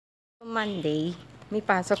Monday, may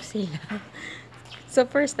pasok sila. So,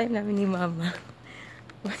 first time namin ni Mama.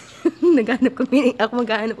 Maghahanap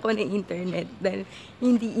ako ng internet dahil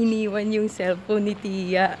hindi iniwan yung cellphone ni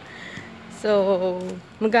Tia. So,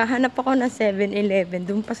 maghahanap ako ng 7-Eleven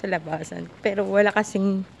dun pa sa labasan. Pero wala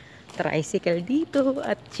kasing tricycle dito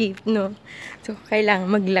at cheap, no? So, kailangan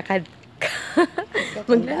maglakad ka.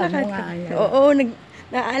 Maglalakad ka. Oo,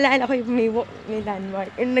 naaalala ko yung may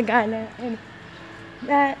landmark.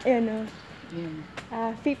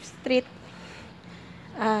 Fifth Street.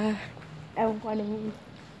 Ewan ko anong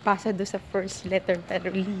pasa doon sa first letter, pero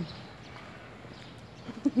Lee.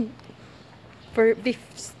 For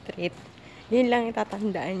Fifth Street. Yun lang yung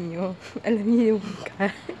tatandaan nyo. Alam niyo yung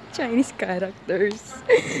Chinese characters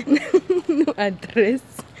ng address.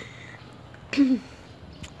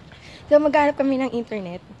 So, maghanap kami ng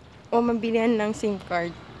internet o mabilihan ng SIM card.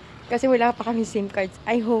 Kasi wala pa kami SIM cards.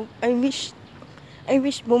 I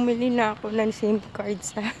wish bumili na ako ng SIM card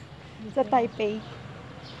sa Taipei.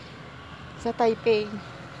 Sa Taipei.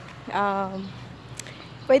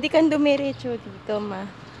 Pwede kang dumiretso dito, ma.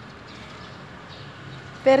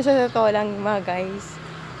 Pero sa totoo lang, mga guys,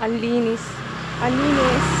 ang linis,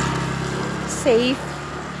 safe,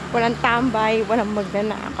 walang tambay, walang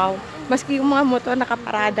magnanakaw. Maski yung mga motor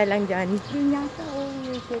nakaparada lang dyan.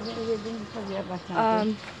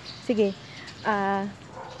 Sige.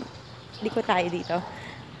 Di ko tayo dito.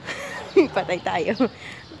 Patay tayo.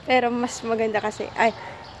 Pero mas maganda kasi,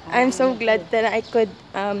 I'm so glad that I could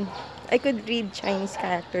read Chinese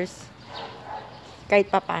characters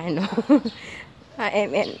kahit papaano.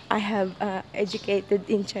 And I have educated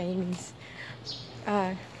in Chinese.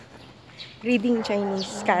 Reading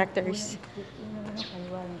Chinese characters.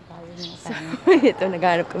 So, ito,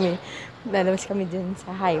 naghanap kami. Lalabas kami dun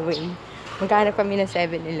sa highway. Maghanap kami ng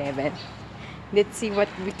 7-Eleven. Let's see what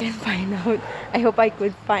we can find out. I hope I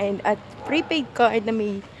could find a prepaid card na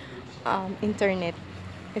may internet.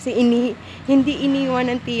 Kasi hindi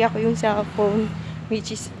iniwan ng tiya ko yung cellphone,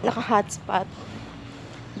 which is naka-hotspot.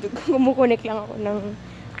 Kumukonek lang ako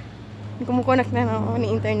ng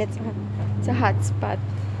internet sa hotspot.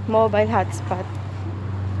 Mobile hotspot.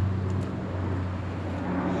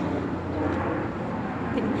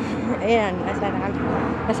 Ayan, nasa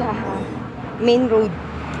main road.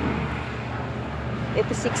 Ito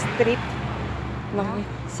 6th Street.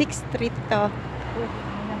 6th Street to.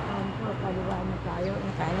 Kaliwa na tayo.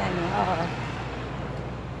 Nakala, no? Oo.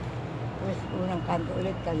 Tapos unang kanto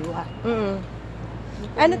ulit, kaliwa.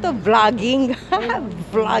 Ano to? Vlogging?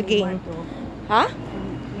 Vlogging. Ha?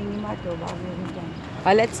 Minimato, bago rin dyan.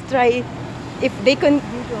 Let's try. If they can...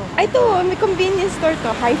 Ay, ito, may convenience store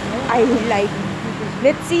to. I like.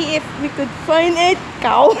 Let's see if we could find it.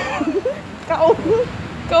 Cow.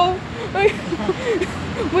 Ay.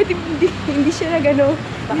 Buti hindi siya nagano.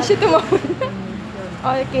 Hindi siya tumawag.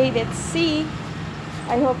 Okay, let's see.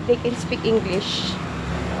 I hope they can speak English.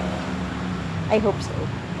 I hope so.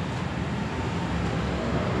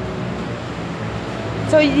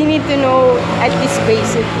 So you need to know at least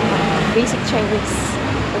basic Chinese.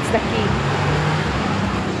 That's the key.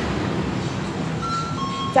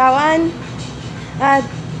 Tawan.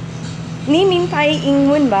 Ni Ming Pai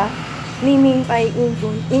Ingwen ba? Ni Ming Pai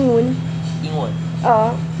Ingwen. Ingwen.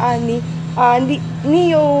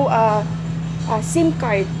 Ni yo SIM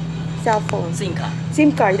card cellphone.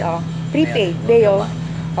 SIM card prepaid. Leo.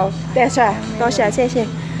 对是啊，多谢谢谢。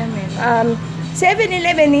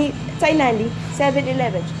7-Eleven 你在哪里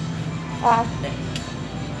？7-Eleven 啊。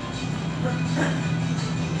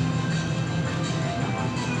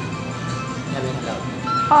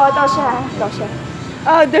多謝。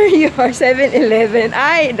Oh, there you are, 7-Eleven.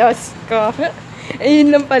 Ay, dos ko. Ayun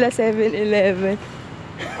lang pala, 7-Eleven.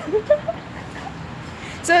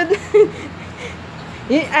 So,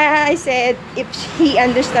 I said, if he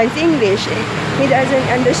understands English, he doesn't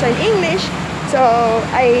understand English. So,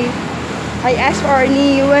 I asked for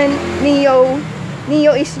Neo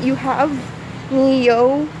is, you have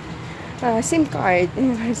Neo SIM card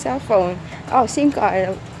in her cell phone. Oh, SIM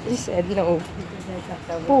card. He said, no.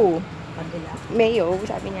 Who? Mayo,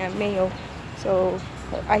 sabi niya, Mayo. So,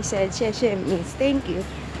 I said, Sheshe means thank you.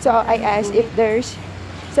 So, I asked if there's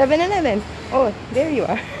 7-Eleven. Oh, there you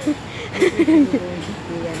are.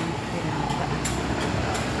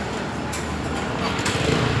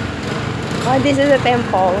 Oh, this is a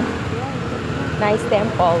temple. Nice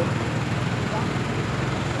temple.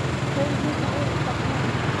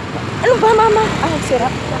 Ano ba, Mama? Sira.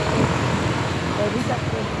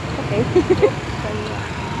 Okay.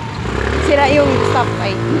 Sira yung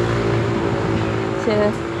stoplight.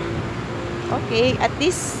 Okay, at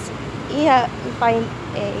least find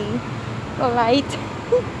a light.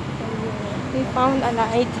 we found a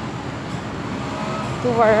light to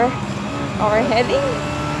where our heading,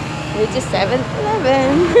 which is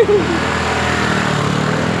 7-Eleven.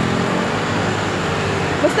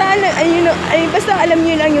 Basta alam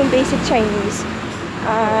nyo lang yung basic Chinese.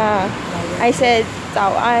 I said,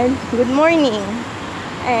 Tauan, good morning.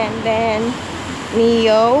 And then,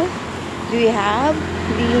 Neo, do you have?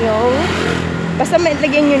 Neo. Basta may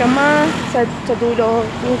lagyan nyo na ma sa dulo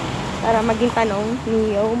para maging tanong.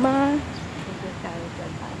 Neo, ma.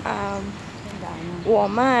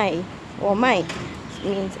 Womai. Womai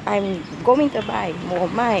means I'm going to buy.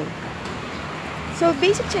 Womai. So,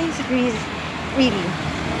 basic Chinese really,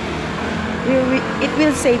 it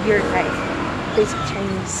will save your life. Basic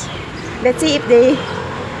Chinese. Let's see if they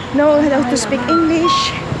know how to speak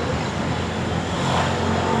English.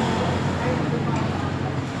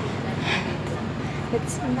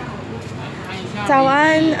 Let's see.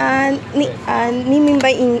 Tawan, ni minh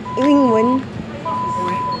bay英文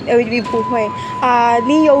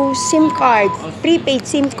Leo SIM card, prepaid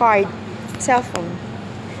SIM card, cell phone,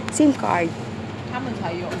 SIM card. 他们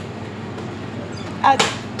才有。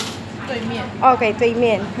对面。OK， 对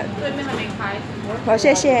面。对面还没开。好，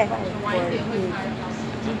谢谢。晚一点会开。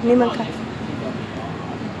你们看。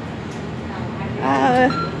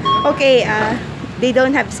Okay, they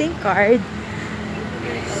don't have SIM card.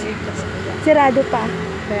 Sarado pa.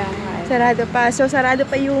 Kaya nga eh. Sarado pa. So, sarado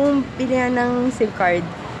pa yung bilihan ng SIM card.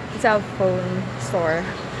 Cellphone store.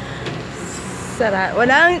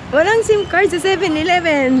 Walang SIM card sa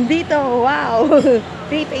 7-Eleven. Dito, wow.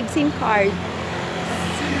 Prepaid SIM card.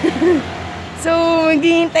 So,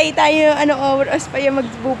 maghihintay tayo, oras pa yung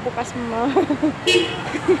magbubukas mo.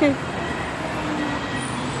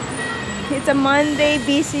 It's a Monday,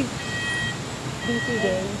 busy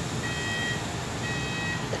day.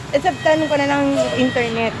 It's a tanong ko na lang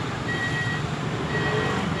internet.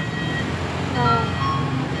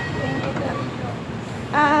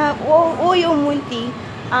 O yung multi,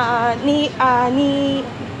 ni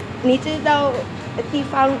知道地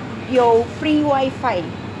方有 free wifi.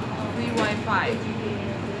 Free WiFi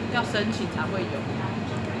要申请才会有。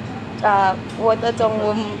我的中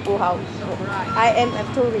文不好。I am a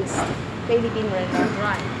tourist, Philippine resident.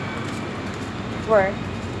 Right. Where?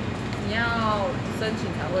 你要申请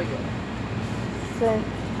才会有。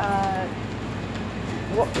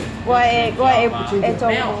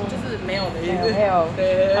没有，就是没有的意思。没有。对。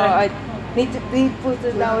你不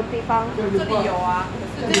知道的地方？这里有啊，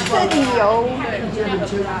可是这里有。对，你现在合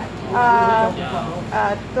不来。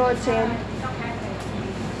多少钱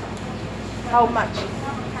 ？How much?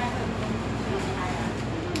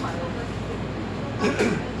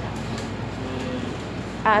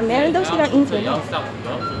 Meron daw silang internet.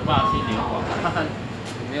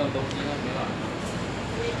 没有东西都没有。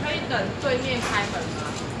你可以等对面开门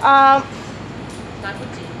吗？来不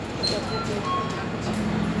及。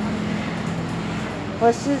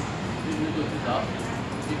我是。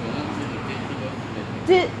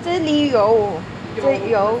这里有，这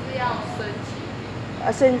有。是要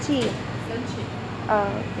申请。生气。申请。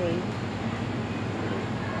Okay.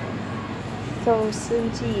 So,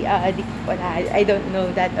 Sunji, I don't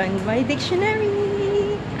know that on my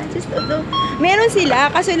dictionary. I just don't know. Meron sila,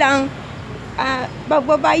 kaso lang,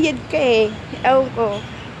 magbabayad ka eh. Ewan ko.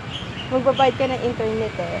 Magbabayad ka ng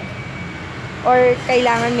internet eh. Or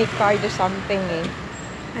kailangan may card or something eh.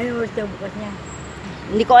 Ano oras na bukas niya?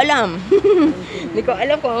 Hindi ko alam. Hindi ko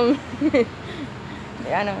alam kung...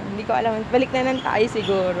 hindi ko alam. Balik na lang tayo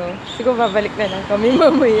siguro. Siguro babalik na lang kami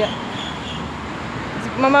mamaya.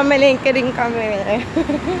 Mamamalengke rin kami.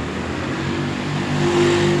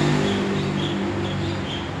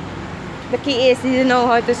 The key is you know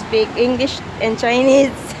how to speak English and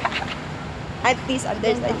Chinese. At least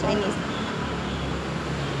understand Chinese.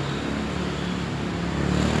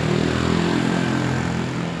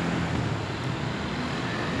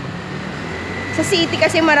 Sa city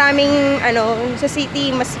kasi maraming sa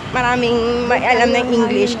city mas maraming may alam ng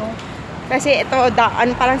English. Kasi ito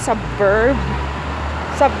daan parang suburb,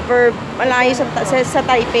 malayo sa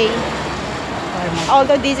Taipei.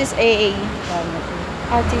 Although this is a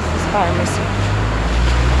this is pharmacy.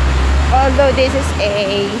 Although this is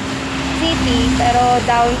a city, pero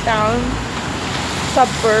downtown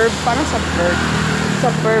suburb, parang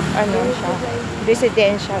suburb siya,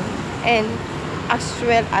 residential and as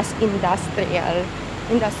well as industrial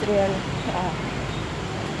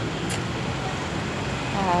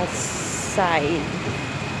side.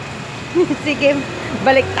 Sige,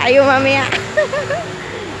 balik tayo mamaya.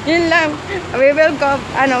 Yun lang. We will go,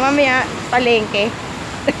 mamaya, palengke.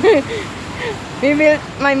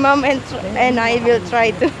 My mom and I will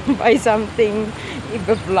try to buy something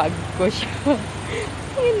i-vlog ko siya.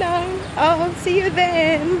 Yun lang. I'll see you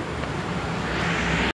then.